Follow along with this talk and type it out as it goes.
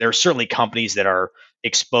There are certainly companies that are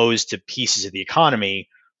exposed to pieces of the economy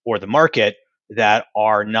or the market that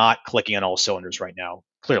are not clicking on all cylinders right now,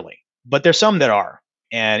 clearly. But there's some that are.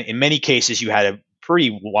 And in many cases, you had a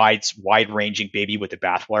pretty wide-ranging baby with the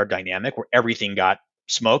bathwater dynamic where everything got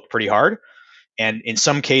smoked pretty hard. And in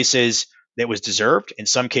some cases, that was deserved. In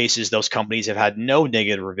some cases, those companies have had no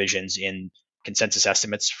negative revisions in consensus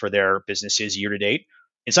estimates for their businesses year to date.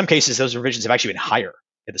 In some cases, those revisions have actually been higher.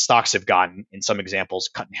 The stocks have gotten, in some examples,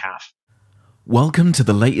 cut in half. Welcome to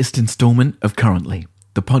the latest installment of Currently,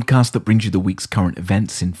 the podcast that brings you the week's current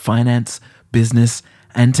events in finance, business,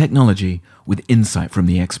 and technology with insight from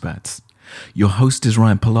the experts. Your host is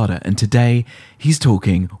Ryan Pallotta, and today he's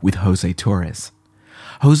talking with Jose Torres.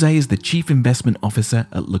 Jose is the Chief Investment Officer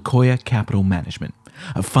at Lokoya Capital Management,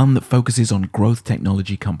 a fund that focuses on growth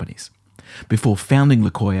technology companies. Before founding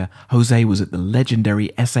Lokoya, Jose was at the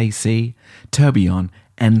legendary SAC, Tourbillon,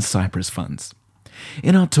 and Cypress Funds.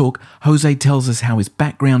 In our talk, Jose tells us how his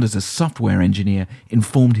background as a software engineer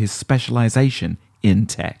informed his specialization in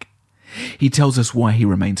tech. He tells us why he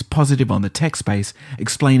remains positive on the tech space,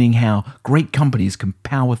 explaining how great companies can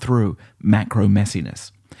power through macro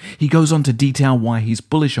messiness. He goes on to detail why he's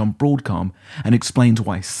bullish on Broadcom and explains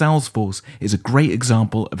why Salesforce is a great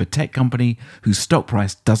example of a tech company whose stock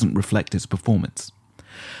price doesn't reflect its performance.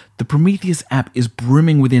 The Prometheus app is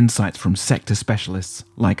brimming with insights from sector specialists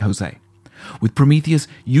like Jose. With Prometheus,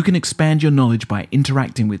 you can expand your knowledge by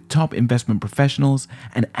interacting with top investment professionals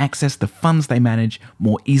and access the funds they manage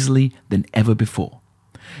more easily than ever before.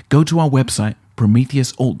 Go to our website,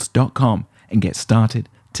 prometheusalts.com, and get started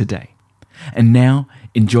today. And now,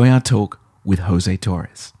 enjoy our talk with Jose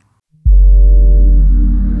Torres.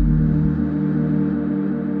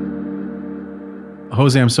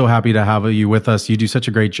 Jose, I'm so happy to have you with us. You do such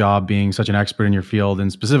a great job being such an expert in your field, and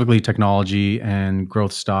specifically technology and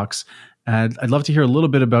growth stocks. And I'd love to hear a little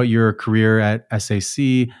bit about your career at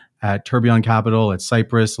SAC, at Tourbillon Capital, at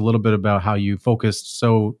Cypress, a little bit about how you focused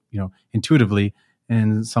so intuitively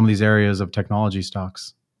in some of these areas of technology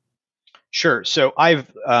stocks. Sure. So I've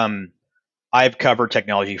covered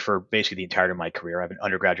technology for basically the entirety of my career. I have an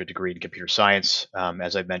undergraduate degree in computer science,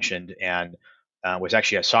 as I mentioned, and was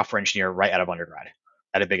actually a software engineer right out of undergrad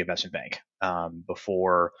at a big investment bank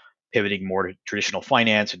before pivoting more to traditional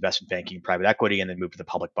finance, investment banking, private equity, and then moved to the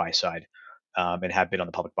public buy side, and have been on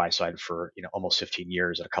the public buy side for almost 15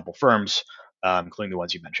 years at a couple firms, including the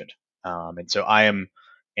ones you mentioned. And so I am,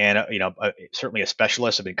 certainly a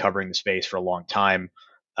specialist. I've been covering the space for a long time,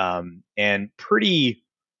 and pretty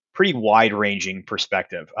wide-ranging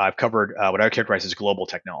perspective. I've covered what I would characterize as global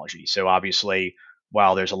technology. So obviously,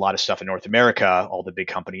 while there's a lot of stuff in North America, all the big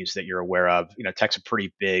companies that you're aware of, tech's a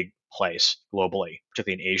pretty big place globally,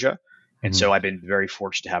 particularly in Asia. And so I've been very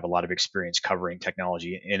fortunate to have a lot of experience covering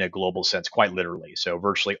technology in a global sense, quite literally. So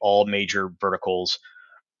virtually all major verticals,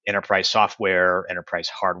 enterprise software, enterprise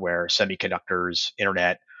hardware, semiconductors,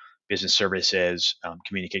 internet, business services,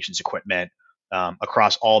 communications equipment,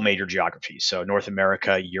 across all major geographies. So North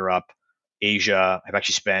America, Europe, Asia. I've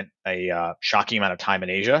actually spent a shocking amount of time in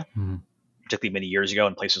Asia, particularly many years ago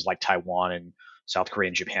in places like Taiwan and South Korea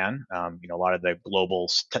and Japan. A lot of the global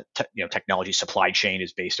technology supply chain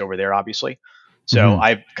is based over there, obviously. So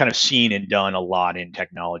I've kind of seen and done a lot in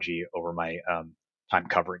technology over my time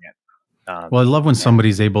covering it. Well, I love when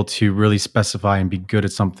somebody's able to really specify and be good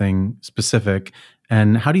at something specific.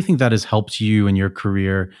 And how do you think that has helped you in your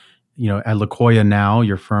career, at Lokoya now,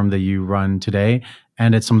 your firm that you run today,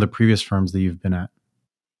 and at some of the previous firms that you've been at?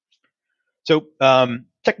 So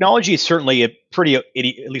technology is certainly a pretty, at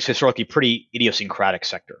least historically, pretty idiosyncratic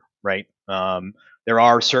sector, right? There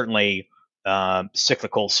are certainly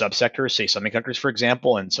cyclical subsectors, say semiconductors, for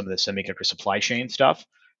example, and some of the semiconductor supply chain stuff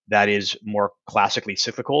that is more classically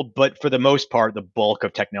cyclical. But for the most part, the bulk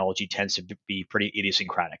of technology tends to be pretty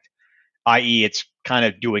idiosyncratic, i.e., it's kind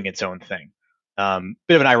of doing its own thing.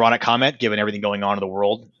 Bit of an ironic comment given everything going on in the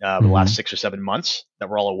world the last 6 or 7 months that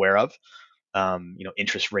we're all aware of.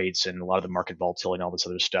 Interest rates and a lot of the market volatility and all this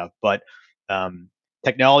other stuff. But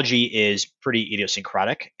technology is pretty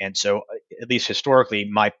idiosyncratic. And so, at least historically,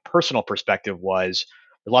 my personal perspective was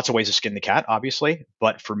there's lots of ways to skin the cat, obviously.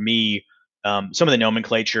 But for me, some of the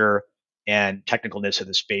nomenclature and technicalness of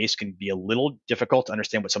the space can be a little difficult to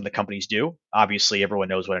understand what some of the companies do. Obviously, everyone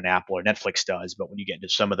knows what an Apple or Netflix does. But when you get into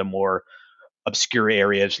some of the more obscure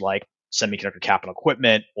areas like semiconductor capital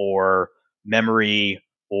equipment or memory,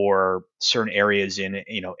 or certain areas in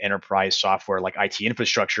enterprise software like IT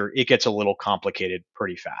infrastructure, it gets a little complicated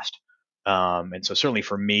pretty fast. And so certainly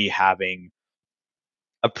for me, having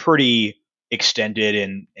a pretty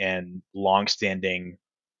extended and long-standing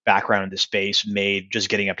background in the space made just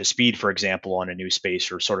getting up to speed, for example, on a new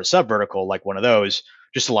space or sort of sub vertical like one of those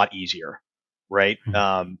just a lot easier, right?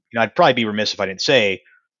 I'd probably be remiss if I didn't say,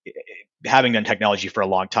 having done technology for a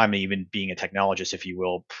long time and even being a technologist, if you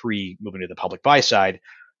will, pre moving to the public buy side,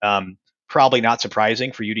 probably not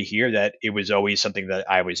surprising for you to hear that it was always something that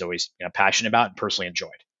I was always passionate about and personally enjoyed,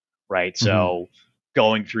 right? So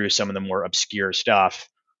going through some of the more obscure stuff,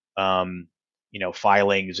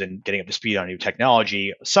 filings and getting up to speed on new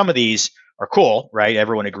technology. Some of these are cool, right?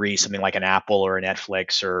 Everyone agrees something like an Apple or a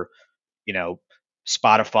Netflix or,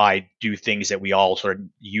 Spotify do things that we all sort of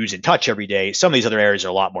use and touch every day. Some of these other areas are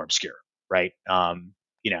a lot more obscure, right?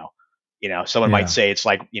 Someone might say it's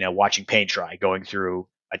like, watching paint dry, going through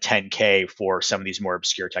a 10K for some of these more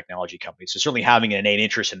obscure technology companies. So certainly having an innate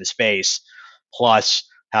interest in the space, plus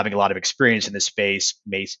having a lot of experience in the space,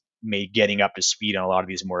 made getting up to speed on a lot of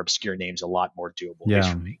these more obscure names a lot more doable. At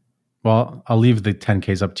least for me. Well, I'll leave the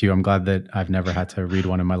 10Ks up to you. I'm glad that I've never had to read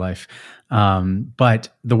one in my life. But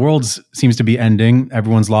the world seems to be ending.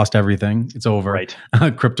 Everyone's lost everything. It's over. Right.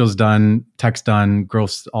 Crypto's done. Tech's done.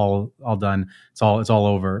 Growth's all done. It's all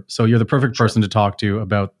over. So you're the perfect person to talk to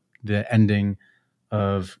about the ending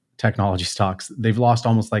of technology stocks. They've lost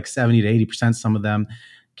almost like 70 to 80%, some of them.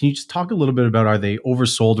 Can you just talk a little bit about, are they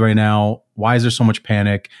oversold right now? Why is there so much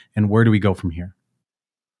panic? And where do we go from here?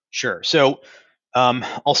 Sure. So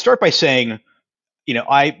I'll start by saying,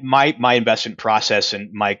 my investment process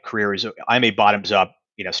and my career is I'm a bottoms up,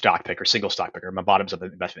 stock picker, single stock picker. I'm a bottoms up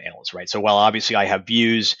investment analyst, right? So while obviously I have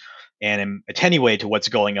views and am attenuated to what's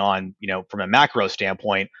going on, from a macro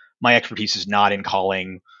standpoint, my expertise is not in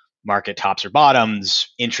calling market tops or bottoms,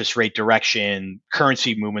 interest rate direction,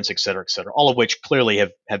 currency movements, et cetera, all of which clearly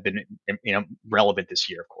have been relevant this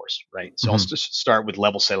year, of course, right? So I'll just start with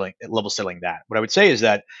level settling that. What I would say is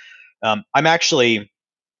that I'm actually,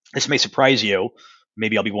 this may surprise you,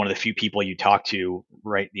 maybe I'll be one of the few people you talk to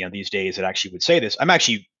right these days that actually would say this. I'm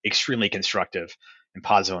actually extremely constructive and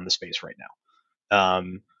positive on the space right now.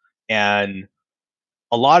 And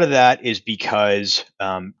a lot of that is because,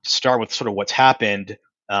 to start with sort of what's happened,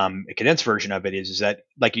 a condensed version of it is that,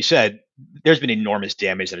 like you said, there's been enormous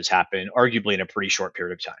damage that has happened, arguably in a pretty short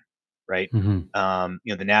period of time, right? The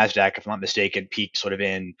NASDAQ, if I'm not mistaken, peaked sort of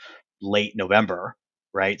in late November,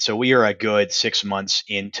 right? So we are a good 6 months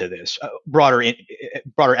into this. Broader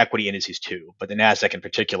equity indices too, but the NASDAQ in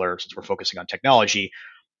particular, since we're focusing on technology,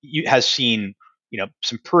 has seen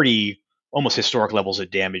some pretty almost historic levels of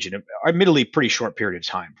damage in an admittedly pretty short period of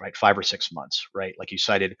time, right? 5 or 6 months, right? Like you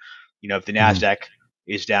cited, if the NASDAQ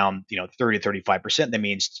is down 30 to 35%, that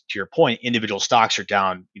means, to your point, individual stocks are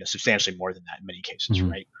down substantially more than that in many cases,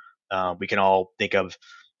 right? We can all think of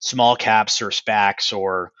small caps or SPACs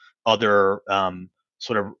or other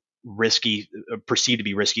sort of risky, perceived to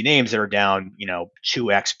be risky names that are down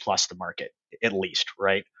 2x plus the market at least,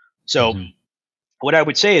 right? So what I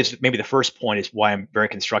would say is maybe the first point is why I'm very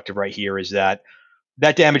constructive right here is that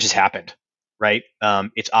damage has happened, right?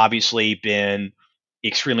 It's obviously been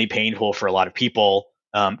extremely painful for a lot of people.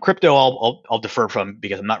 Crypto, I'll defer from,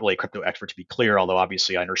 because I'm not really a crypto expert, to be clear, although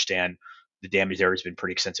obviously I understand the damage there has been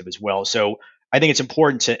pretty extensive as well. So I think it's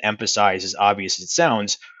important to emphasize, as obvious as it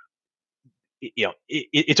sounds,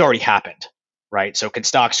 it's already happened, right? So can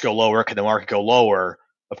stocks go lower? Can the market go lower?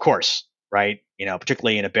 Of course, right?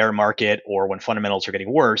 Particularly in a bear market or when fundamentals are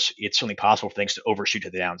getting worse, it's certainly possible for things to overshoot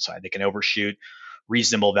to the downside. They can overshoot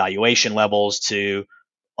reasonable valuation levels to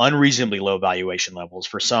unreasonably low valuation levels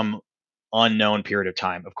for some unknown period of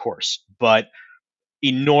time, of course. But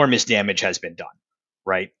enormous damage has been done,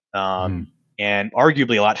 right? And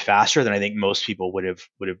arguably a lot faster than I think most people would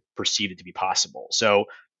have perceived it to be possible. So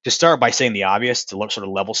to start by saying the obvious, to sort of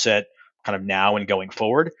level set kind of now and going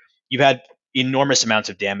forward, you've had enormous amounts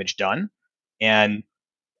of damage done, and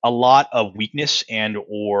a lot of weakness and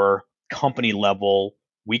or company level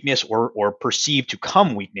weakness or perceived to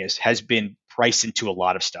come weakness has been priced into a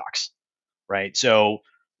lot of stocks, right? So,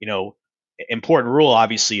 important rule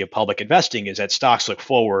obviously of public investing is that stocks look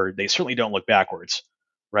forward, they certainly don't look backwards,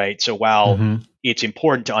 right? So while it's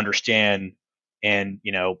important to understand and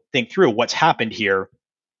think through what's happened here,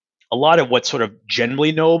 a lot of what's sort of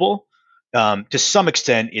generally knowable, to some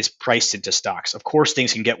extent, is priced into stocks. Of course,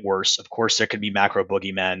 things can get worse. Of course, there could be macro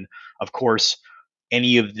boogeymen. Of course,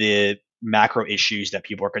 any of the macro issues that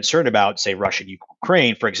people are concerned about, say Russia and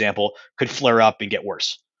Ukraine, for example, could flare up and get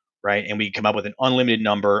worse, right? And we come up with an unlimited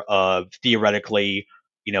number of theoretically,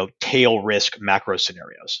 tail risk macro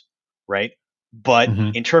scenarios, right? But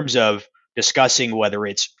in terms of discussing whether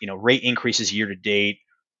it's, rate increases year to date,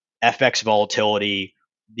 FX volatility,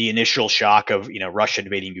 the initial shock of Russia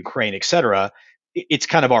invading Ukraine, et cetera, it's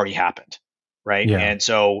kind of already happened, right? Yeah. And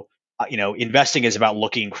so, investing is about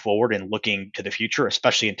looking forward and looking to the future,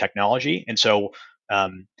 especially in technology. And so,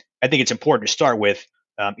 I think it's important to start with,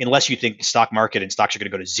 unless you think the stock market and stocks are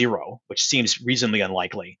going to go to zero, which seems reasonably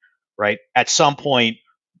unlikely, right? At some point,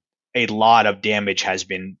 a lot of damage has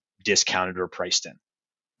been discounted or priced in,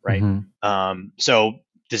 right? So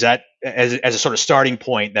does that, as a sort of starting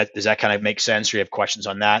point, does that kind of make sense, or you have questions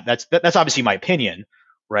on that? That's obviously my opinion,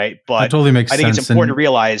 right? That But totally makes I think it's sense. important to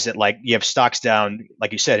realize that, like, you have stocks down,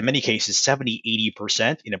 like you said, in many cases 70,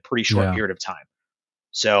 80% in a pretty short Yeah. period of time.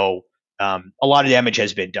 So a lot of damage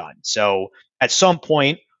has been done. So at some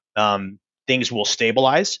point, things will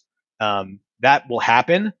stabilize. That will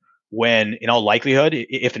happen when, in all likelihood,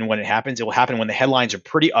 if and when it happens, it will happen when the headlines are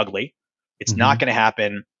pretty ugly. It's not going to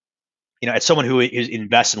happen. As someone who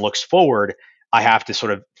invests and looks forward, I have to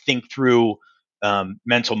sort of think through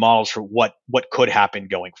mental models for what could happen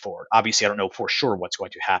going forward. Obviously, I don't know for sure what's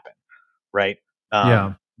going to happen, right?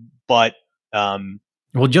 Yeah. But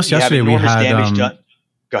Well, just you have yesterday we enormous had. damage done.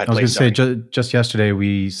 Go ahead, I was going please. to say, just yesterday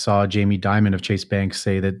we saw Jamie Dimon of Chase Bank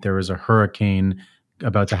say that there was a hurricane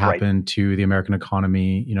about to happen to the American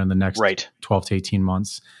economy, in the next 12 to 18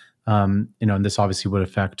 months. And this obviously would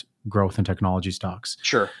affect growth in technology stocks.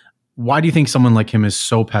 Sure. Why do you think someone like him is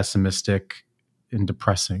so pessimistic and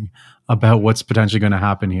depressing about what's potentially going to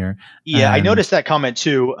happen here? Yeah, I noticed that comment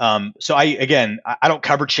too. So I don't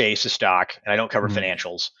cover Chase, the stock, and I don't cover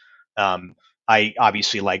financials. I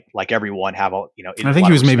obviously, like everyone, have I think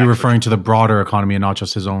he was maybe referring to the broader economy and not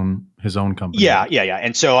just his own company. Yeah.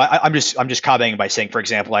 And so I'm just commenting by saying, for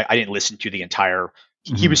example, I didn't listen to the entire.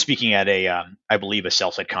 He was speaking at I believe a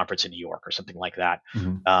sell-side conference in New York or something like that.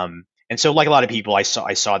 And so, like a lot of people, I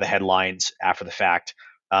saw the headlines after the fact,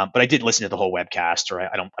 but I didn't listen to the whole webcast, or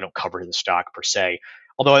I don't cover the stock per se.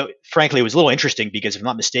 Although, frankly, it was a little interesting because, if I'm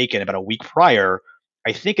not mistaken, about a week prior,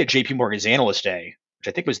 I think at J.P. Morgan's Analyst Day, which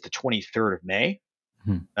I think was the 23rd of May,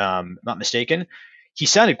 not mistaken, he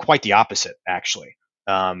sounded quite the opposite, actually.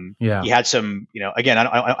 He had some, again,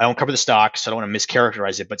 I don't cover the stocks, so I don't want to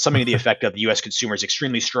mischaracterize it, but something to the effect of the U.S. consumer is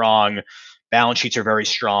extremely strong, balance sheets are very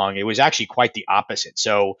strong. It was actually quite the opposite.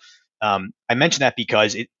 So I mentioned that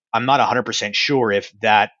because I'm not 100% sure if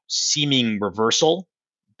that seeming reversal,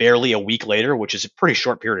 barely a week later, which is a pretty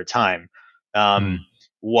short period of time,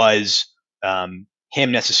 was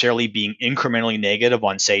him necessarily being incrementally negative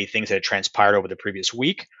on, say, things that had transpired over the previous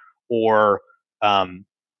week, or I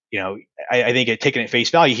think taken at face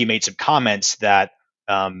value, he made some comments that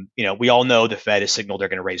we all know the Fed has signaled they're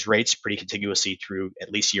going to raise rates pretty continuously through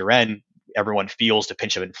at least year end. Everyone feels the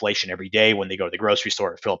pinch of inflation every day when they go to the grocery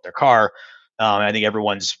store or fill up their car. I think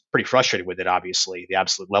everyone's pretty frustrated with it, obviously, the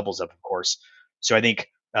absolute levels of course. So I think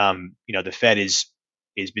the Fed has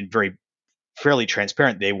been fairly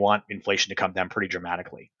transparent. They want inflation to come down pretty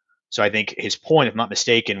dramatically. So I think his point, if I'm not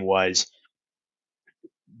mistaken, was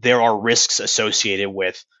there are risks associated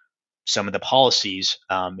with some of the policies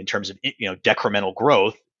in terms of decremental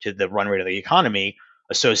growth to the run rate of the economy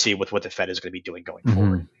associated with what the Fed is going to be doing going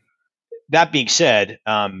forward. That being said,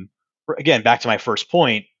 again, back to my first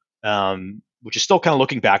point, which is still kind of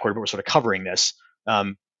looking backward, but we're sort of covering this.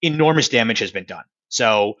 Enormous damage has been done.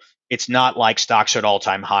 So it's not like stocks are at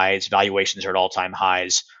all-time highs, valuations are at all-time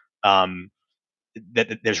highs.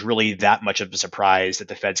 That there's really that much of a surprise that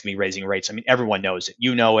the Fed's going to be raising rates. I mean, everyone knows it.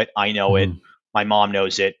 You know it. I know it. My mom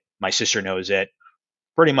knows it. My sister knows it.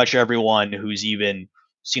 Pretty much everyone who's even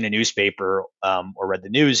seen a newspaper or read the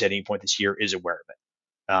news at any point this year is aware of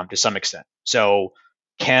it to some extent. So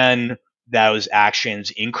can those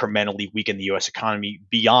actions incrementally weaken the U.S. economy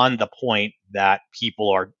beyond the point that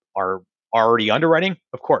people are already underwriting?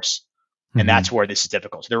 Of course. And that's where this is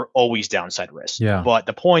difficult. So there are always downside risks. Yeah. But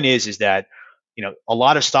the point is that a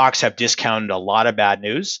lot of stocks have discounted a lot of bad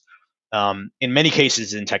news. In many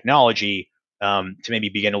cases in technology, to maybe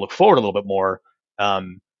begin to look forward a little bit more,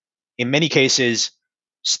 in many cases,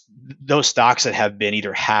 those stocks that have been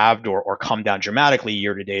either halved or come down dramatically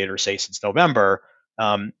year to date, or say since November,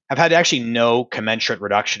 have had actually no commensurate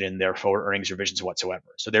reduction in their forward earnings revisions whatsoever.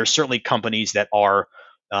 So there's certainly companies that are,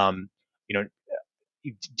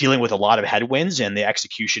 dealing with a lot of headwinds, and the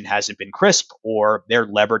execution hasn't been crisp, or they're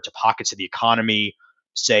levered to pockets of the economy,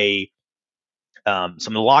 say some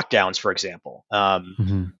of the lockdowns, for example.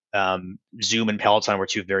 Zoom and Peloton were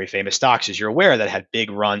two very famous stocks, as you're aware, that had big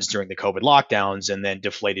runs during the COVID lockdowns and then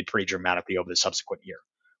deflated pretty dramatically over the subsequent year.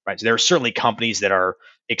 Right. So there are certainly companies that are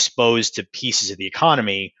exposed to pieces of the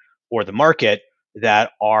economy or the market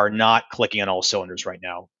that are not clicking on all cylinders right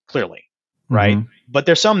now, clearly. Right. But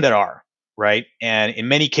there's some that are. Right. And in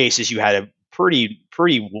many cases, you had a pretty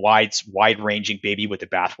wide ranging baby with the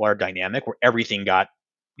bathwater dynamic where everything got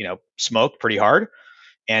smoked pretty hard.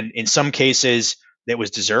 And in some cases, that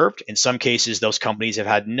was deserved. In some cases, those companies have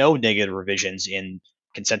had no negative revisions in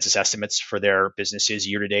consensus estimates for their businesses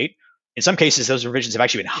year to date. In some cases, those revisions have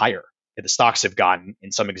actually been higher. The stocks have gotten,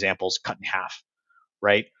 in some examples, cut in half,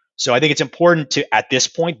 right? So I think it's important to, at this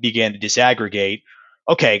point, begin to disaggregate.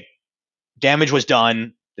 Okay, damage was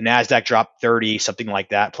done. The NASDAQ dropped 30, something like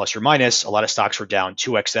that, plus or minus. A lot of stocks were down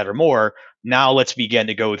 2x that or more. Now let's begin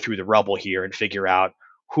to go through the rubble here and figure out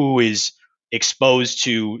who is exposed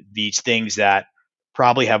to these things that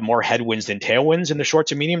probably have more headwinds than tailwinds in the short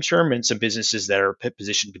to medium term, and some businesses that are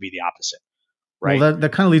positioned to be the opposite, Well, right?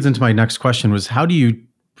 that kind of leads into my next question was how do you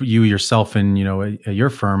yourself and at your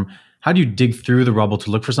firm, how do you dig through the rubble to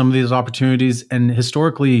look for some of these opportunities? And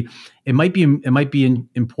historically, it might be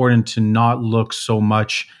important to not look so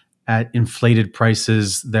much at inflated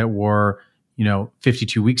prices that were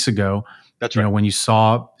 52 weeks ago. That's right. When you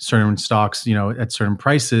saw certain stocks at certain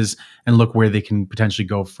prices, and look where they can potentially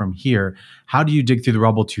go from here. How do you dig through the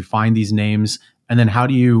rubble to find these names, and then how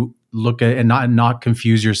do you look at and not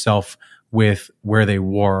confuse yourself with where they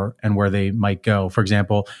were and where they might go? For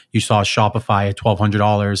example, you saw Shopify at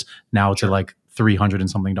 $1,200. Now it's Sure. at like $300 and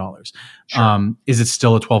something dollars. Sure. Is it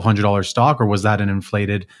still a $1,200 stock, or was that an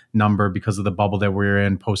inflated number because of the bubble that we're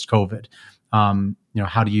in post COVID?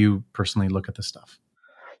 How do you personally look at this stuff?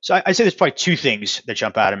 So I say there's probably two things that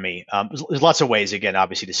jump out at me. There's lots of ways, again,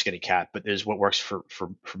 obviously to skin a cat, but there's what works for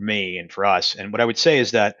me and for us. And what I would say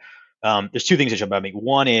is that there's two things that jump out at me.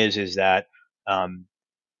 One is that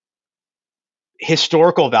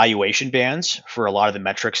historical valuation bands for a lot of the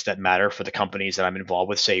metrics that matter for the companies that I'm involved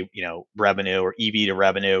with, say, revenue or EV to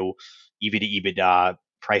revenue, EV to EBITDA,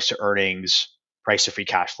 price to earnings, price to free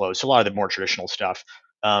cash flow. So a lot of the more traditional stuff.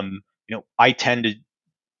 I tend to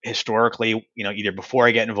historically, either before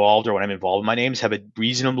I get involved or when I'm involved in my names, have a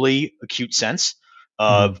reasonably acute sense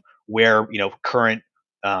Mm-hmm. of where, current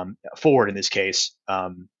forward in this case,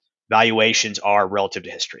 valuations are relative to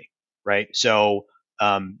history, right? So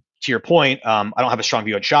to your point, I don't have a strong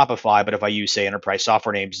view on Shopify, but if I use, say, enterprise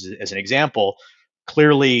software names as an example,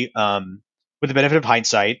 clearly, with the benefit of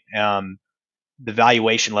hindsight, the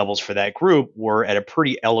valuation levels for that group were at a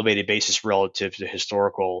pretty elevated basis relative to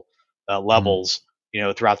historical levels,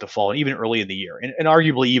 throughout the fall and even early in the year, and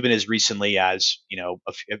arguably even as recently as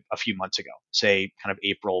a few months ago, say kind of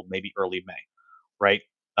April, maybe early May, right?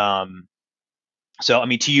 So, I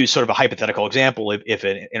mean, to use sort of a hypothetical example, if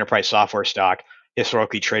an enterprise software stock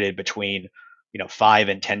historically traded between 5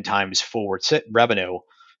 and 10 times forward revenue,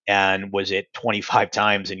 and was it 25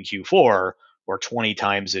 times in Q4 or 20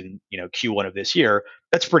 times in Q1 of this year,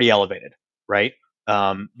 that's pretty elevated, right? We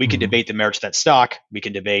can Mm-hmm. debate the merits of that stock. We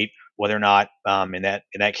can debate whether or not in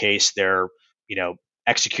that case they're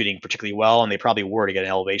executing particularly well, and they probably were to get an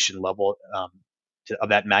elevation level of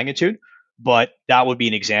that magnitude. But that would be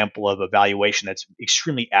an example of a valuation that's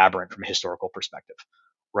extremely aberrant from a historical perspective,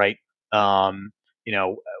 right? Um, you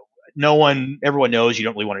know, everyone knows you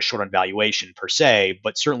don't really want to short on valuation per se,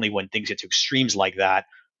 but certainly when things get to extremes like that,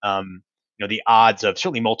 the odds of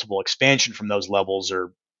certainly multiple expansion from those levels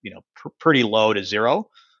are, pretty low to zero.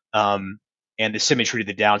 And the symmetry to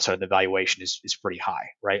the downside of the valuation is pretty high,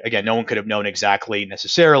 right? Again, no one could have known exactly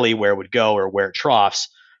necessarily where it would go or where it troughs,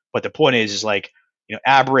 but the point is like,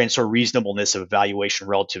 aberrance or reasonableness of valuation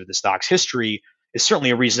relative to the stock's history is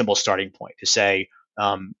certainly a reasonable starting point to say,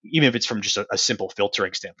 even if it's from just a simple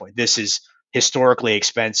filtering standpoint, this is historically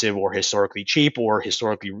expensive or historically cheap or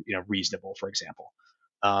historically reasonable, for example.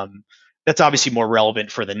 That's obviously more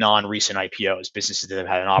relevant for the non-recent IPOs, businesses that have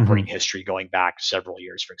had an Mm-hmm. operating history going back several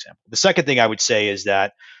years, for example. The second thing I would say is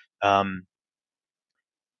that I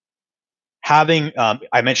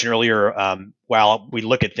mentioned earlier, while we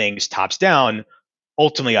look at things tops down,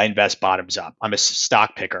 ultimately I invest bottoms up. I'm a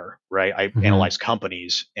stock picker, right? I Mm-hmm. analyze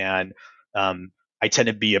companies, and I tend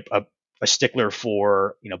to be a stickler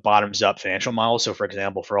for bottoms up financial models. So, for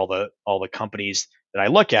example, for all the companies that I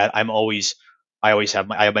look at, I always have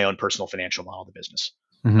I have my own personal financial model of the business,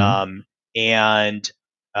 Mm-hmm. and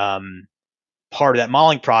part of that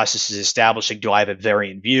modeling process is establishing, do I have a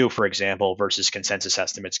variant view, for example, versus consensus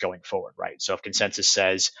estimates going forward, right? So if consensus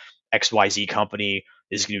says XYZ company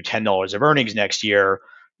is going to do $10 of earnings next year,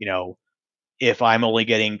 if I'm only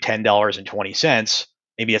getting $10.20,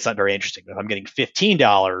 maybe that's not very interesting. But if I'm getting $15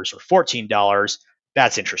 or $14,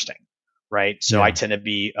 that's interesting, right? So I Yeah. tend to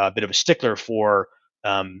be a bit of a stickler for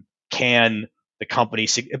can the company,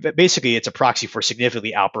 basically it's a proxy for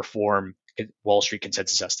significantly outperform Wall Street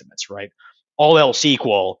consensus estimates, right? All else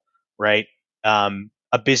equal, right?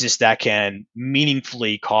 A business that can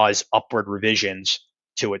meaningfully cause upward revisions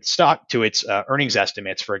to its stock, to its earnings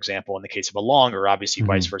estimates, for example, in the case of a long, or obviously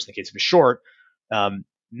vice Mm-hmm. versa in the case of a short,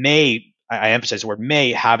 may, I emphasize the word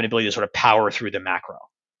may, have an ability to sort of power through the macro,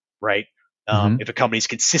 right? Mm-hmm. If a company is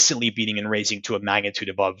consistently beating and raising to a magnitude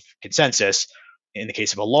above consensus, in the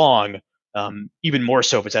case of a long, even more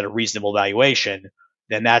so if it's at a reasonable valuation,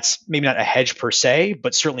 then that's maybe not a hedge per se,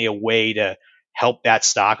 but certainly a way to help that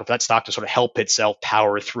stock, or for that stock to sort of help itself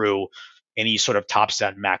power through any sort of tops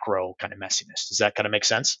down macro kind of messiness. Does that kind of make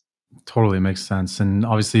sense? Totally makes sense. And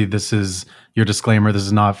obviously, this is your disclaimer. This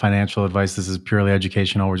is not financial advice. This is purely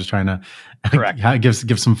educational. We're just trying Correct. to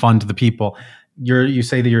give some fun to the people. You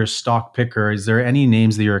say that you're a stock picker. Is there any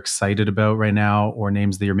names that you're excited about right now, or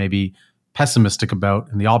names that you're maybe pessimistic about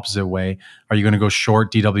in the opposite way? Are you going to go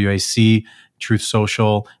short DWAC, Truth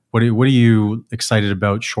Social? What are you excited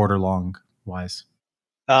about, short or long wise?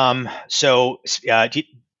 So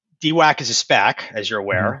DWAC is a SPAC, as you're Mm-hmm.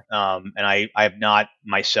 aware, and I have not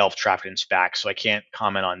myself trafficked in SPACs, so I can't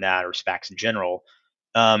comment on that or SPACs in general.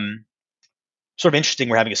 Um, Sort of interesting,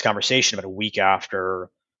 we're having this conversation about a week after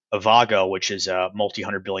AVGO, which is a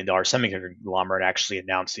multi-hundred-billion-dollar semiconductor conglomerate, actually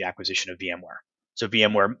announced the acquisition of VMware. So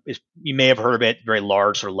VMware is, you may have heard of it, very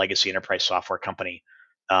large sort of legacy enterprise software company.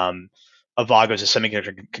 Um, AVGO is a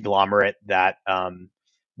semiconductor conglomerate that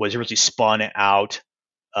was originally spun out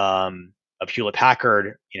of Hewlett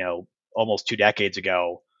Packard, almost 2 decades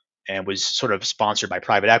ago, and was sort of sponsored by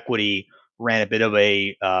private equity, ran a bit of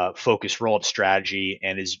a focused roll-up strategy,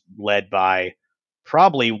 and is led by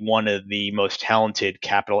probably one of the most talented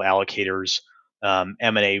capital allocators,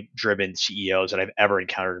 M&A driven CEOs that I've ever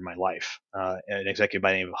encountered in my life, an executive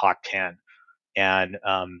by the name of Hock Tan, and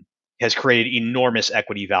has created enormous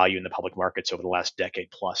equity value in the public markets over the last decade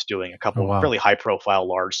plus, doing a Oh couple of wow! fairly high profile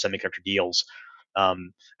large semiconductor deals.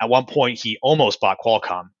 At one point, he almost bought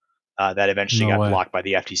Qualcomm. That eventually No got way. blocked by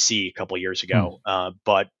the FTC a couple of years Hmm. ago.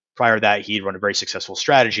 But prior to that, he'd run a very successful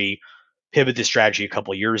strategy, pivoted the strategy a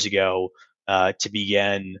couple of years ago to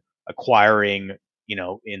begin acquiring,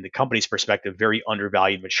 in the company's perspective, very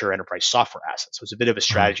undervalued mature enterprise software assets. So it's a bit of a Uh-huh.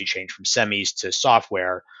 strategy change from semis to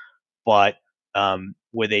software, but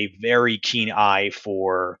with a very keen eye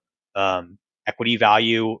for equity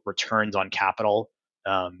value, returns on capital,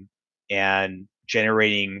 um, and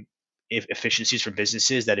generating efficiencies from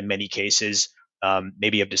businesses that in many cases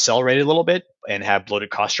maybe have decelerated a little bit and have bloated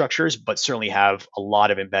cost structures, but certainly have a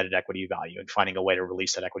lot of embedded equity value, and finding a way to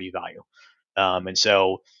release that equity value. And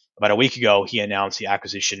so about a week ago, he announced the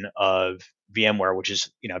acquisition of VMware, which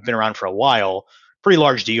is, been around for a while, pretty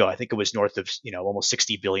large deal. I think it was north of, almost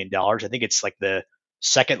 $60 billion. I think it's like the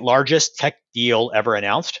second largest tech deal ever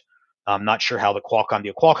announced. I'm not sure how the Qualcomm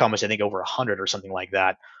deal. Qualcomm was, I think, over 100 or something like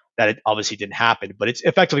that. That it obviously didn't happen, but it's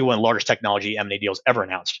effectively one of the largest technology M&A deals ever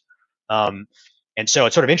announced. Um, and so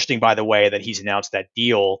it's sort of interesting, by the way, that he's announced that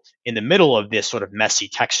deal in the middle of this sort of messy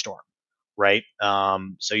tech storm, right?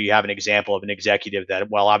 So you have an example of an executive that,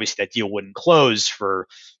 well, obviously that deal wouldn't close for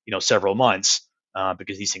several months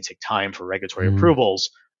because these things take time for regulatory Mm. approvals.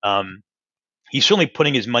 Um, he's certainly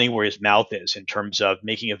putting his money where his mouth is in terms of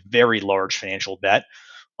making a very large financial bet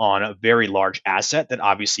on a very large asset that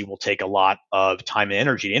obviously will take a lot of time and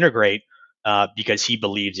energy to integrate because he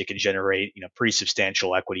believes it can generate pretty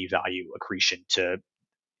substantial equity value accretion to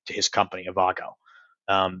his company, Avago.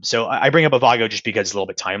 So I bring up Avago just because it's a little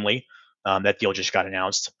bit timely. That deal just got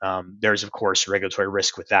announced. There's of course regulatory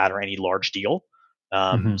risk with that or any large deal,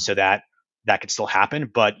 Hmm. so that could still happen.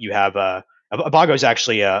 But you have Avago is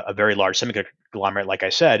actually a very large semiconductor conglomerate, like I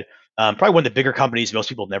said. Probably one of the bigger companies most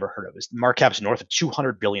people have never heard of. Is market cap's north of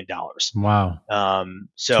 $200 billion. Wow. Two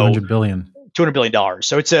So hundred billion. $200 billion.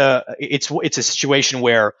 So it's a situation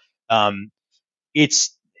where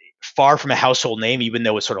it's far from a household name, even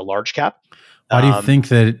though it's sort of large cap. Why do you Um, think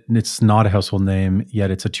that it's not a household name yet?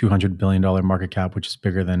 It's a $200 billion market cap, which is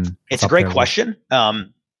bigger than it's it's a up great there with. question.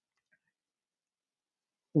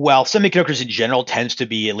 While semiconductors in general tends to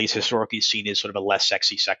be at least historically seen as sort of a less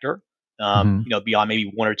sexy sector, Hmm. beyond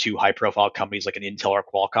maybe one or two high-profile companies like an Intel or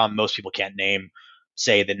Qualcomm, most people can't name,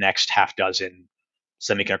 say, the next half dozen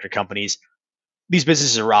semiconductor companies. These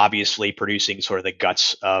businesses are obviously producing sort of the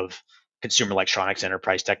guts of consumer electronics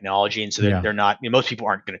enterprise technology, and so they're, Yeah. they're not, most people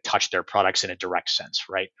aren't going to touch their products in a direct sense,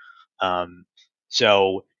 right? Um,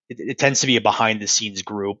 so it tends to be a behind the scenes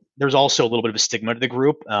group. There's also a little bit of a stigma to the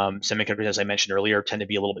group. Semiconductors, as I mentioned earlier, tend to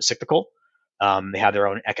be a little bit cyclical. They have their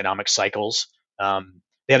own economic cycles.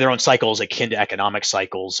 They have their own cycles akin to economic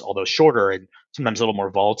cycles, although shorter and sometimes a little more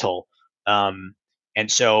volatile. um, and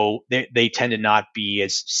so they tend to not be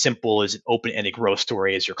as simple as an open-ended growth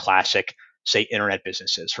story as your classic, say, internet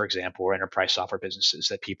businesses, for example, or enterprise software businesses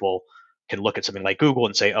that people can look at something like Google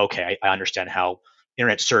and say, okay, I understand how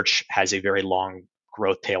internet search has a very long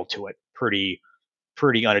growth tail to it, pretty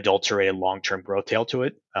unadulterated long-term growth tail to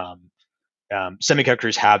it.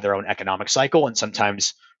 Semiconductors have their own economic cycle, and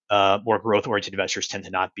sometimes more growth-oriented investors tend to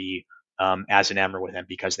not be as enamored with them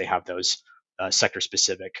because they have those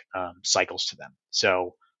sector-specific cycles to them.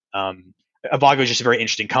 So Avago is just a very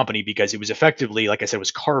interesting company because it was effectively, like I said,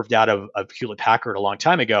 was carved out of Hewlett Packard a long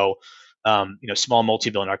time ago. Small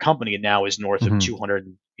multi-billion-dollar company, and now is north of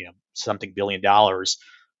 200 something $billion,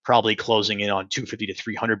 probably closing in on 250 to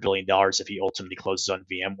 300 $billion if he ultimately closes on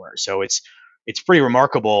VMware. So it's pretty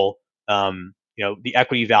remarkable. The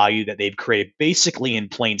equity value that they've created basically in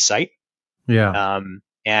plain sight. Yeah.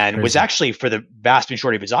 And Crazy. was actually, for the vast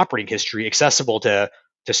majority of its operating history, accessible to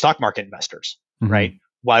stock market investors, right?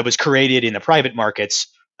 While it was created in the private markets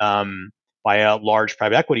by a large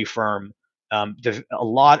private equity firm, a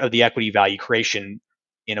lot of the equity value creation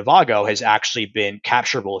in Avago has actually been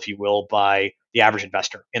capturable, if you will, by the average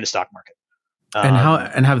investor in the stock market.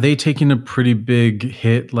 And have they taken a pretty big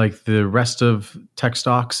hit like the rest of tech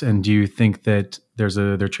stocks? And do you think that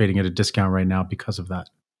they're trading at a discount right now because of that?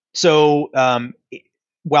 So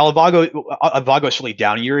while Avago is really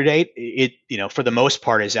down year to date, it for the most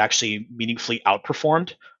part has actually meaningfully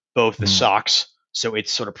outperformed both the SOX, so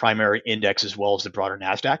its sort of primary index, as well as the broader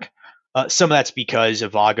Nasdaq. Some of that's because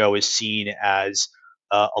Avago is seen as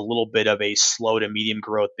a little bit of a slow to medium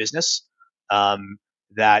growth business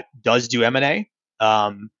that does do M&A,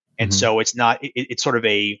 and so it's not. It's sort of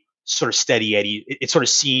a sort of steady eddy. It's sort of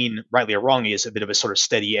seen, rightly or wrongly, as a bit of a sort of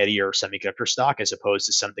steady eddy or semiconductor stock, as opposed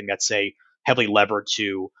to something that's, say, heavily levered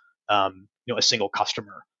to a single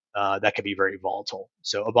customer that could be very volatile.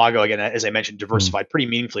 So Avago, again, as I mentioned, diversified pretty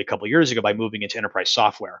meaningfully a couple of years ago by moving into enterprise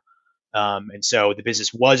software. And so the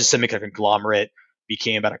business was a semiconductor conglomerate,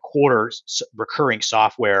 became about a quarter recurring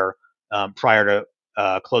software prior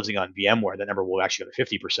to closing on VMware. That number will actually go to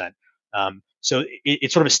 50%. So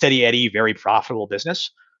it's sort of a steady eddy, very profitable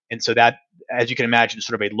business. And so that, as you can imagine, is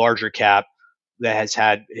sort of a larger cap that has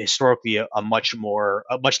had historically a much more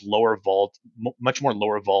lower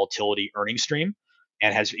volatility earnings stream,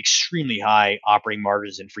 and has extremely high operating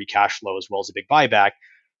margins and free cash flow, as well as a big buyback,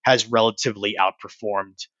 has relatively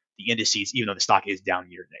outperformed the indices, even though the stock is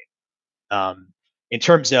down year to date. In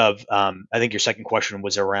terms of, I think your second question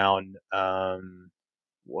was around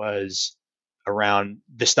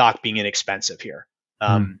the stock being inexpensive here.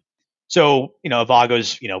 So,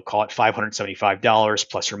 Avago's, call it $575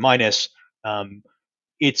 plus or minus.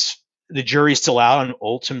 It's the jury's still out on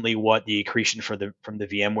ultimately what the accretion from the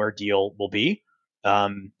VMware deal will be.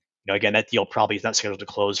 Again, that deal probably is not scheduled to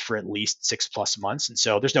close for at least 6+ months, and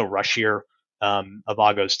so there's no rush here.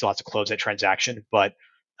 Avago still has to close that transaction, but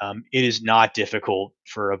it is not difficult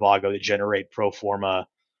for Avago to generate pro forma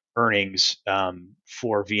earnings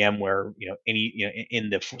for VMware, in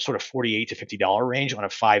the sort of $48 to $50 range on a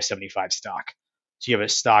 $575 stock. So you have a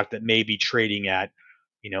stock that may be trading at,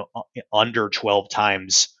 under 12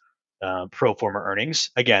 times pro forma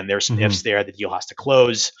earnings. Again, there's some ifs there. The deal has to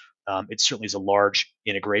close. It certainly is a large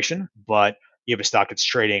integration, but you have a stock that's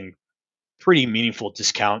trading pretty meaningful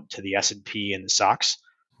discount to the S&P and the SOX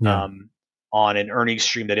on an earnings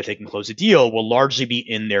stream that, if they can close a deal, will largely be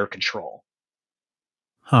in their control.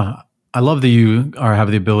 I love that you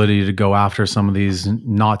have the ability to go after some of these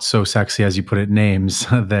not so sexy, as you put it, names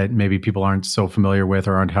that maybe people aren't so familiar with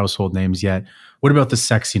or aren't household names yet. What about the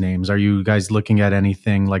sexy names? Are you guys looking at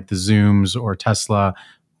anything like the Zooms or Tesla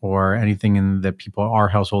or anything that people are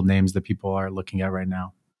household names that people are looking at right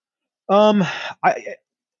now?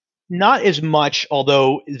 Not as much,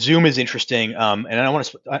 although Zoom is interesting. And I want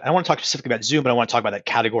to talk specifically about Zoom, but I want to talk about that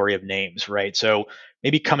category of names, right? So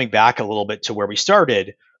maybe coming back a little bit to where we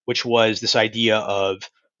started, which was this idea of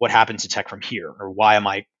what happens to tech from here, or why am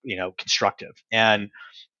I, constructive? And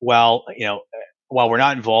while we're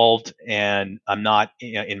not involved, and I'm not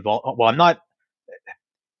involved, well, I'm not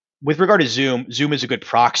with regard to Zoom. Zoom is a good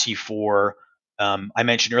proxy for. I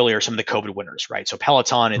mentioned earlier some of the COVID winners, right? So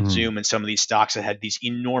Peloton and Zoom and some of these stocks that had these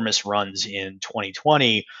enormous runs in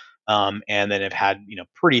 2020, and then have had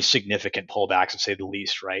pretty significant pullbacks, to say the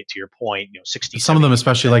least, right? To your point, 60. Some of them,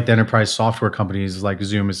 especially like the enterprise software companies, like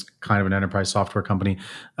Zoom is kind of an enterprise software company.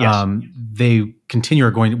 Yes. They continue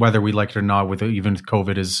going, whether we like it or not, with even if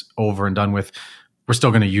COVID is over and done with. We're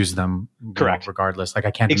still going to use them, correct, regardless. Like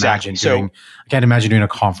I can't imagine doing a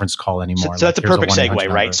conference call anymore. So that's a perfect segue,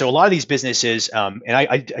 right? So a lot of these businesses, and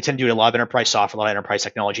I tend to do a lot of enterprise software, a lot of enterprise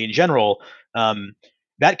technology in general.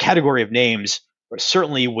 That category of names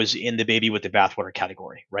certainly was in the baby with the bathwater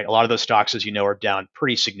category, right? A lot of those stocks, as you know, are down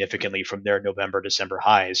pretty significantly from their November, December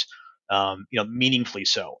highs. meaningfully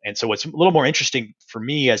so. And so what's a little more interesting for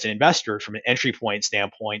me as an investor from an entry point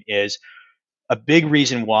standpoint is a big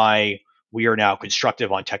reason why we are now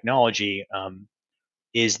constructive on technology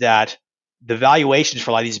is that the valuations for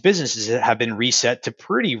a lot of these businesses have been reset to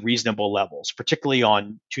pretty reasonable levels, particularly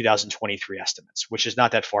on 2023 estimates, which is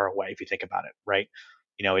not that far away if you think about it, right?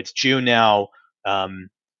 It's June now.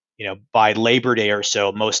 By Labor Day or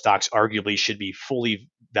so, most stocks arguably should be fully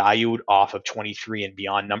valued off of 23 and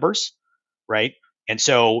beyond numbers, right? And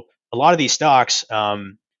so a lot of these stocks,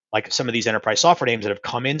 like some of these enterprise software names that have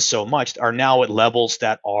come in so much, are now at levels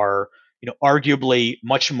that are, arguably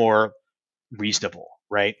much more reasonable,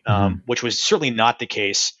 right? Which was certainly not the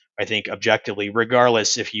case, I think, objectively,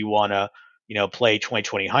 regardless if you want to, play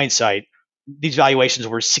 2020 hindsight. These valuations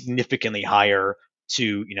were significantly higher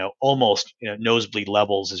to, almost, nosebleed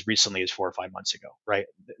levels as recently as 4 or 5 months ago, right?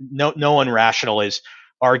 No one rational is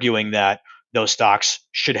arguing that those stocks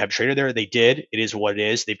should have traded there. They did. It is what it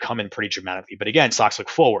is. They've come in pretty dramatically. But again, stocks look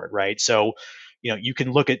forward, right? So, you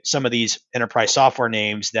can look at some of these enterprise software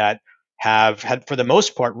names that have had, for the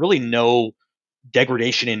most part, really no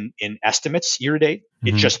degradation in estimates year to date.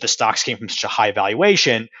 It's just the stocks came from such a high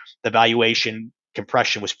valuation. The valuation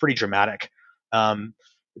compression was pretty dramatic.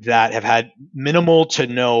 That have had minimal to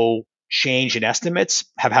no change in estimates,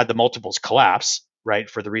 have had the multiples collapse, right,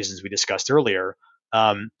 for the reasons we discussed earlier.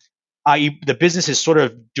 I.e., the business is sort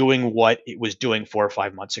of doing what it was doing 4 or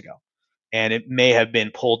 5 months ago. And it may have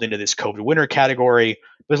been pulled into this COVID winter category.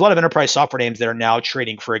 There's a lot of enterprise software names that are now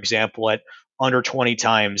trading, for example, at under 20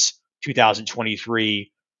 times 2023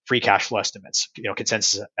 free cash flow estimates,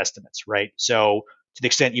 consensus estimates, right? So to the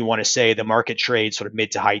extent you want to say the market trades sort of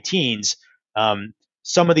mid to high teens,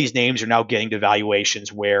 some of these names are now getting to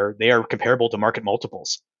valuations where they are comparable to market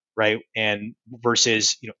multiples, right? And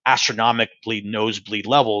versus, astronomically nosebleed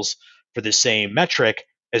levels for the same metric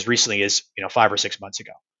as recently as, 5 or 6 months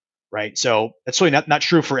ago, right? So that's really not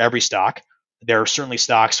true for every stock. There are certainly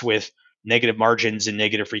stocks with negative margins and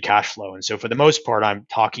negative free cash flow. And so for the most part, I'm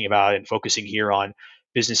talking about and focusing here on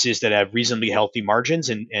businesses that have reasonably healthy margins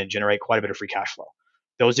and generate quite a bit of free cash flow.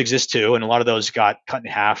 Those exist too. And a lot of those got cut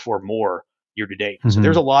in half or more year to date. So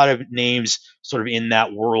there's a lot of names sort of in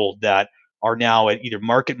that world that are now at either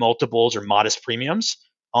market multiples or modest premiums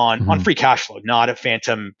on free cash flow, not a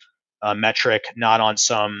phantom metric, not on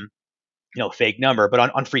some fake number,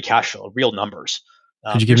 but on free cash flow, real numbers.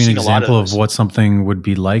 Could you give me an example of what something would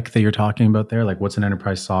be like that you're talking about there? Like what's an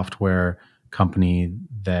enterprise software company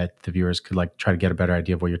that the viewers could like try to get a better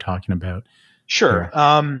idea of what you're talking about? Sure.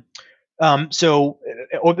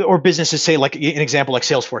 Or businesses say like an example like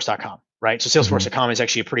Salesforce.com, right? So Salesforce.com is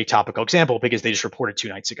actually a pretty topical example because they just reported 2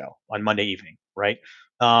 nights ago on Monday evening, right?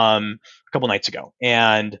 A couple nights ago.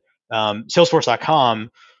 And Salesforce.com,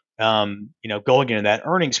 going into that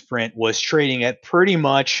earnings print was trading at pretty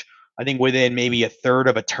much, I think, within maybe a third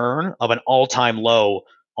of a turn of an all-time low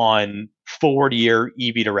on forward-year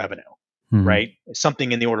EV to revenue, right?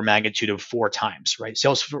 Something in the order of magnitude of 4 times, right?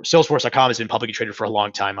 Salesforce.com has been publicly traded for a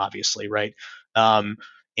long time, obviously, right? I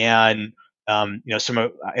remember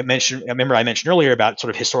I mentioned earlier about sort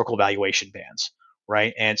of historical valuation bands,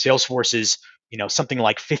 right? And Salesforce is, something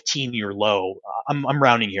like 15-year low. I'm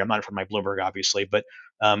rounding here. I'm not from my Bloomberg, obviously, but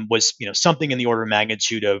was, something in the order of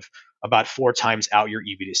magnitude of about 4 times out year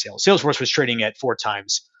EV to sales. Salesforce was trading at 4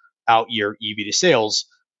 times out year EV to sales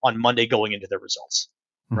on Monday going into their results,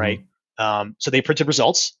 right? So they printed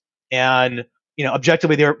results, and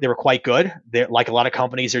objectively they were quite good. They're like a lot of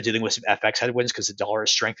companies, they're dealing with some FX headwinds because the dollar is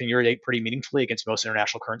strengthening year to date pretty meaningfully against most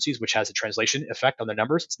international currencies, which has a translation effect on their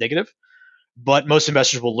numbers. It's negative, but most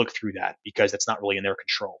investors will look through that because that's not really in their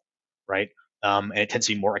control, right? And it tends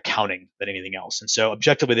to be more accounting than anything else. And so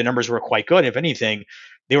objectively, the numbers were quite good. If anything,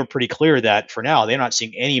 they were pretty clear that for now, they're not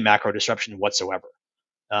seeing any macro disruption whatsoever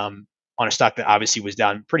on a stock that obviously was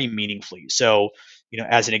down pretty meaningfully. So,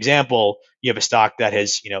 as an example, you have a stock that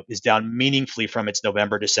has, is down meaningfully from its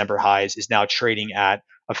November, December highs, is now trading at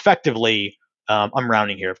effectively, I'm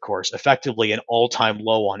rounding here, of course, effectively an all-time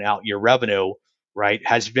low on out-year revenue, right?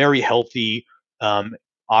 Has very healthy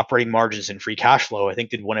operating margins and free cash flow. I think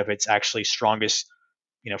did one of its actually strongest,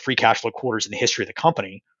 free cash flow quarters in the history of the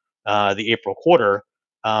company, the April quarter.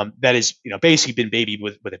 That is, basically been babied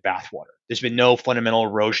with a bathwater. There's been no fundamental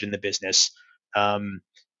erosion in the business.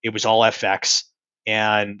 It was all FX,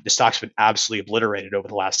 and the stock's been absolutely obliterated over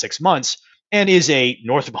the last 6 months, and is a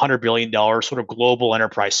north of $100 billion sort of global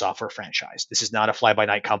enterprise software franchise. This is not a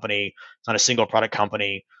fly-by-night company. It's not a single product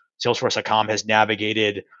company. Salesforce.com has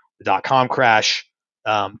navigated the .com crash,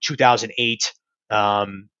 2008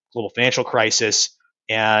 global financial crisis,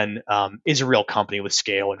 and is a real company with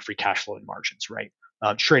scale and free cash flow and margins, right?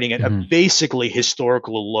 trading at Mhm. basically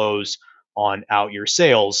historical lows on out year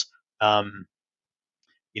sales. Um,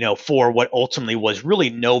 for what ultimately was really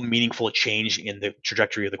no meaningful change in the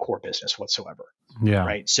trajectory of the core business whatsoever, Yeah.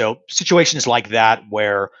 right? So situations like that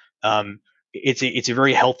where it's a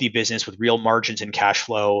very healthy business with real margins and cash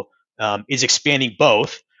flow, is expanding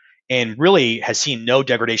both, and really has seen no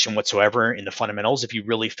degradation whatsoever in the fundamentals if you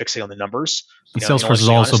really fixate on the numbers, And Salesforce is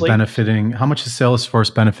intellectually also honestly. benefiting. How much is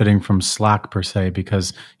Salesforce benefiting from Slack per se?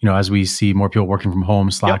 Because as we see more people working from home,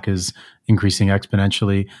 Yep. Slack is increasing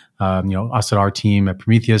exponentially. Us at our team at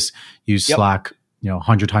Prometheus use Yep. Slack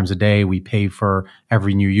 100 times a day. We pay for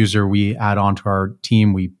every new user we add on to our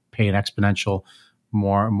team. We pay an exponential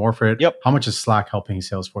more for it. Yep. How much is Slack helping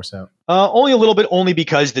Salesforce out? Only a little bit, only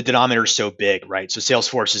because the denominator is so big, right? So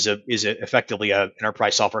Salesforce effectively a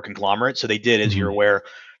enterprise software conglomerate. So they did, as you're Mm-hmm. aware,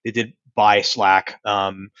 they did buy Slack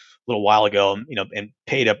a little while ago, and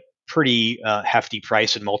paid a pretty hefty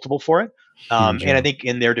price and multiple for it. Huge, And I yeah. think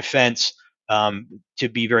in their defense, to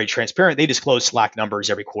be very transparent, they disclose Slack numbers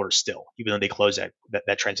every quarter still, even though they closed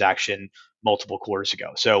that transaction multiple quarters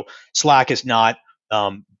ago. So Slack is not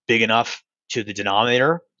big enough to the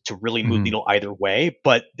denominator to really move the Mm-hmm. needle either way,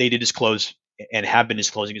 but they did disclose and have been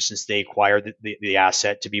disclosing it since they acquired the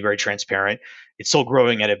asset, to be very transparent. It's still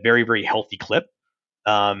growing at a very, very healthy clip.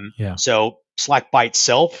 Yeah. So Slack by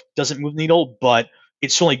itself doesn't move the needle, but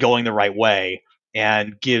it's certainly going the right way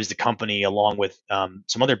and gives the company, along with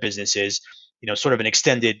some other businesses, sort of an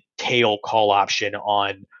extended tail call option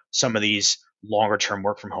on some of these longer term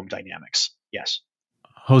work from home dynamics. Yes.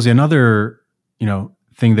 Jose, another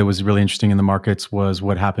thing that was really interesting in the markets was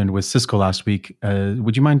what happened with Cisco last week.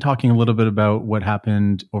 Would you mind talking a little bit about what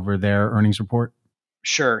happened over their earnings report?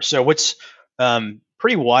 Sure. So what's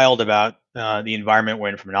pretty wild about the environment we're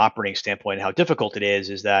in from an operating standpoint and how difficult it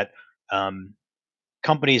is that um,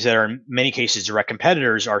 companies that are in many cases direct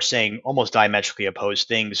competitors are saying almost diametrically opposed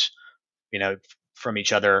things, from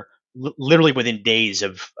each other, literally within days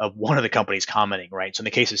of one of the companies commenting, right? So in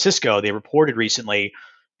the case of Cisco, they reported recently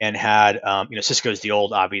and had, Cisco is the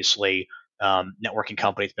old, obviously, networking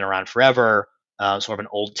company. It's been around forever, sort of an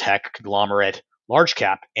old tech conglomerate, large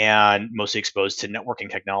cap, and mostly exposed to networking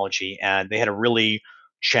technology. And they had a really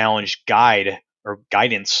challenged guidance,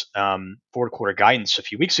 forward quarter guidance a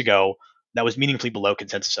few weeks ago that was meaningfully below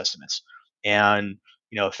consensus estimates. And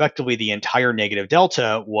effectively the entire negative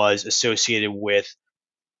delta was associated with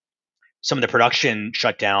some of the production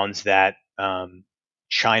shutdowns that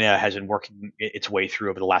China has been working its way through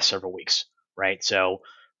over the last several weeks, right? So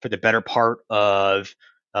for the better part of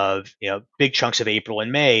big chunks of April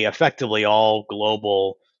and May, effectively all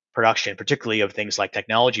global production, particularly of things like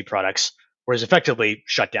technology products, was effectively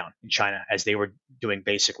shut down in China as they were doing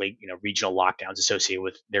basically regional lockdowns associated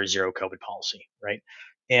with their zero COVID policy, right?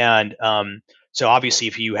 And so obviously,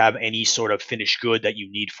 if you have any sort of finished good that you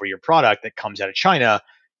need for your product that comes out of China,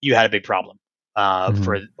 you had a big problem for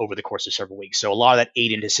Mm-hmm. over the course of several weeks. So a lot of that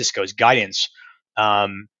ate into Cisco's guidance.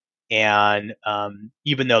 Um, and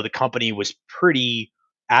even though the company was pretty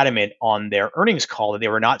adamant on their earnings call that they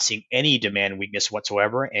were not seeing any demand weakness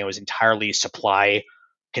whatsoever, and it was entirely supply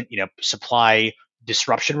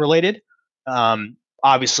disruption related.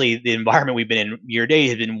 Obviously, the environment we've been in year to date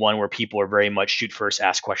has been one where people are very much shoot first,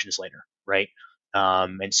 ask questions later, right?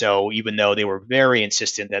 And so, even though they were very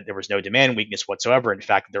insistent that there was no demand weakness whatsoever, in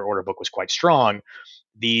fact, their order book was quite strong,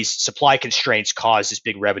 these supply constraints caused this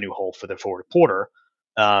big revenue hole for the forward quarter.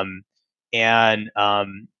 Um,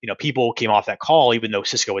 people came off that call, even though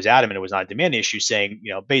Cisco was adamant it was not a demand issue, saying,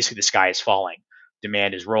 basically the sky is falling,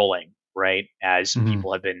 demand is rolling, right? As Mm-hmm.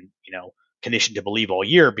 people have been, conditioned to believe all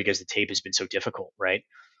year because the tape has been so difficult, right?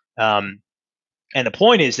 Um, and the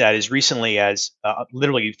point is that as recently as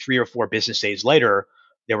literally 3 or 4 business days later,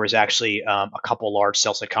 there was actually a couple large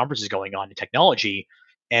sell-side conferences going on in technology.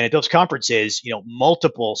 And at those conferences,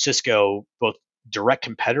 multiple Cisco, both direct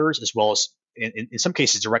competitors as well as in some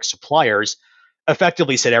cases direct suppliers,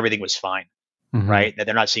 effectively said everything was fine, Mm-hmm. right? That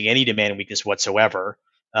they're not seeing any demand weakness whatsoever.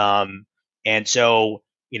 Um, and so,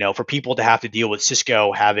 for people to have to deal with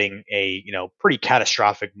Cisco having a, pretty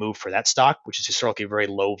catastrophic move for that stock, which is historically a very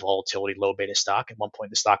low volatility, low beta stock. At one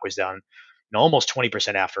point, the stock was down, almost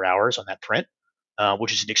 20% after hours on that print,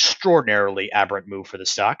 which is an extraordinarily aberrant move for the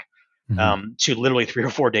stock. Mm-hmm. To literally 3 or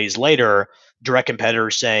 4 days later, direct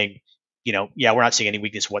competitors saying, yeah, we're not seeing any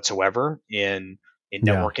weakness whatsoever in Yeah.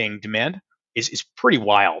 networking demand is pretty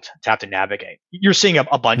wild to have to navigate. You're seeing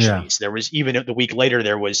a bunch of Yeah. these. There was even the week later,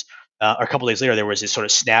 there was or a couple days later, there was this sort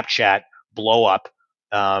of Snapchat blow up.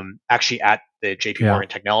 Actually, at the J.P. Yeah. Morgan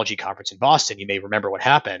Technology Conference in Boston, you may remember what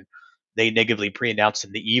happened. They negatively pre-announced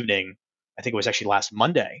in the evening. I think it was actually last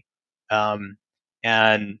Monday. Um,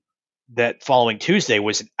 And that following Tuesday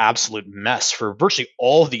was an absolute mess for virtually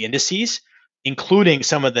all of the indices, including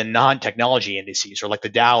some of the non-technology indices, or like the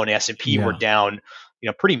Dow and the S&P were down,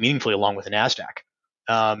 pretty meaningfully along with the Nasdaq.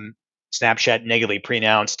 Snapchat negatively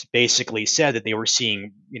pre-announced, basically said that they were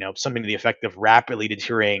seeing, something to the effect of rapidly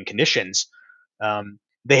deteriorating conditions.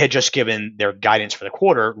 They had just given their guidance for the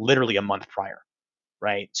quarter literally a month prior,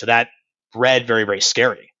 right? So that read very, very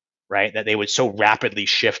scary, right? That they would so rapidly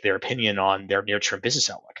shift their opinion on their near-term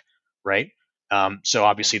business outlook, right? So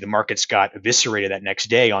obviously the markets got eviscerated that next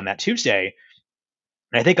day on that Tuesday.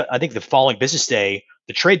 And I think the following business day,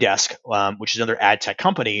 the Trade Desk, which is another ad tech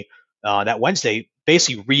company, that Wednesday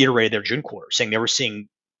basically reiterated their June quarter, saying they were seeing,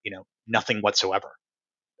 nothing whatsoever,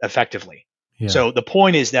 effectively. Yeah. So the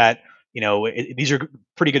point is that, these are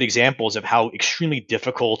pretty good examples of how extremely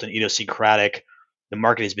difficult and idiosyncratic the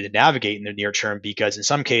market has been to navigate in the near term, because in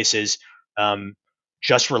some cases,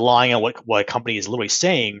 just relying on what a company is literally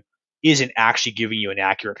saying isn't actually giving you an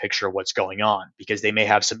accurate picture of what's going on, because they may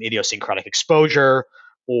have some idiosyncratic exposure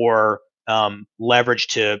or leverage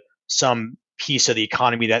to some piece of the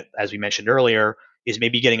economy that, as we mentioned earlier, is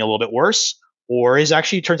maybe getting a little bit worse or is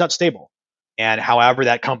actually turns out stable. And however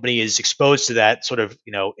that company is exposed to that sort of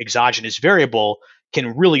exogenous variable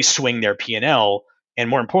can really swing their P&L, and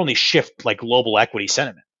more importantly shift like global equity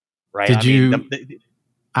sentiment, right?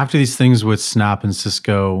 After these things with Snap and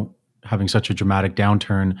Cisco having such a dramatic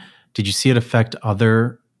downturn, did you see it affect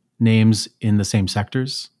other names in the same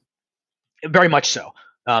sectors? Very much so.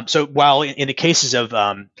 So while in the cases of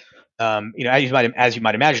as you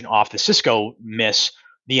might imagine, off the Cisco miss,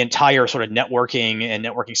 the entire sort of networking and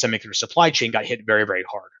networking semiconductor supply chain got hit very, very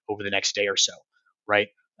hard over the next day or so, right?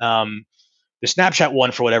 The Snapchat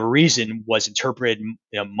one, for whatever reason, was interpreted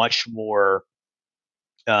much more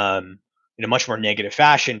in a much more negative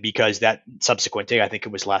fashion, because that subsequent day, I think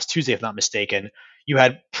it was last Tuesday, if not mistaken, you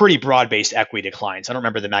had pretty broad-based equity declines. I don't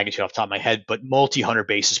remember the magnitude off the top of my head, but multi-100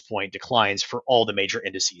 basis point declines for all the major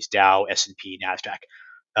indices: Dow, S&P, Nasdaq.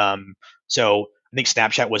 So I think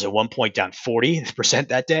Snapchat was at one point down 40%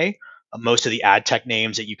 that day. Most of the ad tech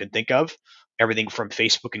names that you can think of, everything from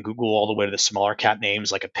Facebook and Google all the way to the smaller cap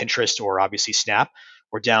names like a Pinterest or obviously Snap,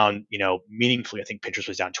 were down, meaningfully. I think Pinterest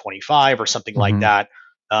was down 25 or something like that.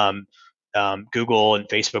 Google and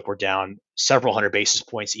Facebook were down several hundred basis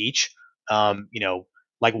points each,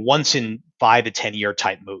 like once in 5 to 10 year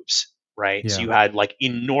type moves, right? Yeah. So you had like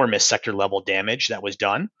enormous sector level damage that was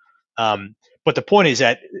done. But the point is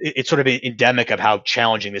that it's sort of endemic of how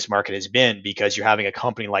challenging this market has been, because you're having a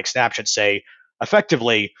company like Snapchat say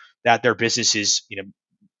effectively that their business is,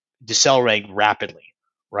 decelerating rapidly,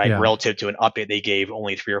 right? Relative to an update they gave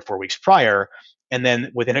only 3 or 4 weeks prior. And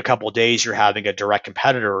then within a couple of days, you're having a direct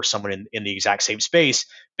competitor or someone in the exact same space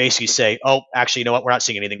basically say, oh, actually, you know what? We're not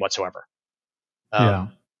seeing anything whatsoever.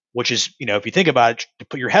 Which is, if you think about it, to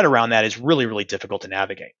put your head around that is really, really difficult to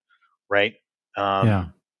navigate, right?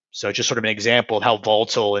 So just sort of an example of how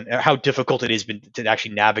volatile and how difficult it has been to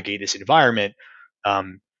actually navigate this environment,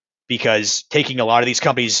 because taking a lot of these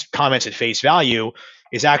companies' comments at face value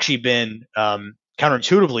has actually been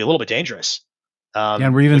counterintuitively a little bit dangerous.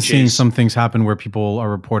 And we're even seeing some things happen where people are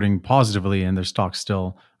reporting positively and their stocks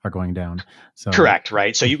still are going down. So correct,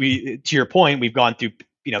 right? So to your point, we've gone through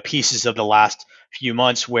pieces of the last few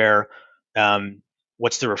months where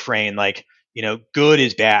what's the refrain? Like, good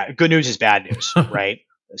is bad. Good news is bad news, right?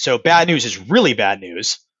 So bad news is really bad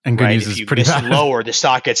news, and good news is pretty bad. Lower, the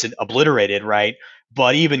stock gets obliterated, right?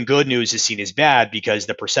 But even good news is seen as bad because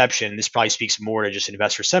the perception, this probably speaks more to just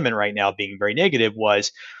investor sentiment right now being very negative,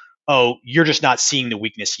 was, oh, you're just not seeing the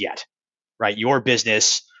weakness yet, right? Your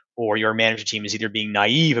business or your management team is either being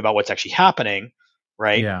naive about what's actually happening,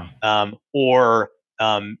 right? Or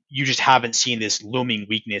you just haven't seen this looming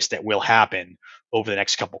weakness that will happen over the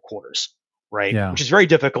next couple quarters, right? Which is very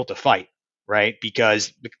difficult to fight, right?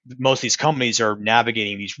 Because most of these companies are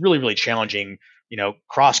navigating these really, really challenging,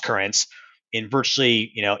 cross currents in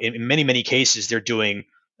virtually, in many, many cases, they're doing,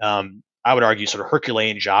 I would argue, sort of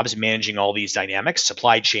Herculean jobs managing all these dynamics,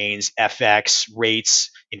 supply chains, FX,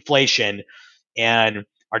 rates, inflation, and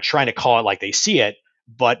are trying to call it like they see it.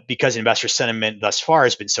 But because investor sentiment thus far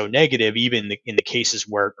has been so negative, even in the cases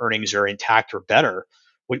where earnings are intact or better,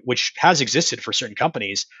 which has existed for certain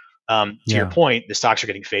companies, to your point, the stocks are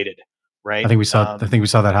getting faded, right? I think we saw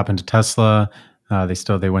that happen to Tesla.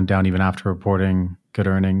 They went down even after reporting good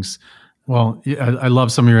earnings. Well, I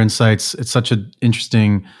love some of your insights. It's such an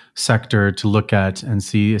interesting sector to look at and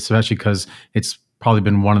see, especially because it's probably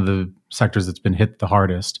been one of the sectors that's been hit the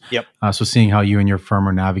hardest. Yep. So seeing how you and your firm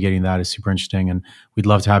are navigating that is super interesting. And we'd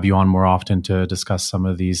love to have you on more often to discuss some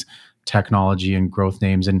of these technology and growth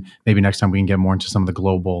names. And maybe next time we can get more into some of the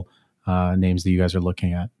global names that you guys are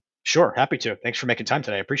looking at. Sure. Happy to. Thanks for making time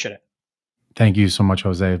today. I appreciate it. Thank you so much,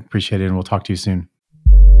 Jose. Appreciate it. And we'll talk to you soon.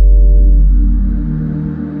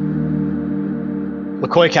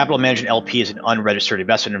 Lokoya Capital Management LP is an unregistered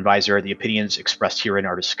investment advisor. The opinions expressed herein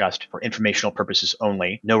are discussed for informational purposes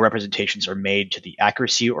only. No representations are made to the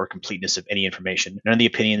accuracy or completeness of any information. None of the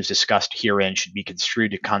opinions discussed herein should be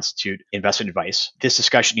construed to constitute investment advice. This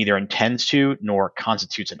discussion neither intends to nor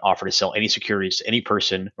constitutes an offer to sell any securities to any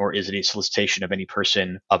person, nor is it a solicitation of any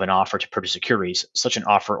person of an offer to purchase securities. Such an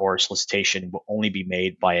offer or solicitation will only be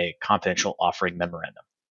made by a confidential offering memorandum.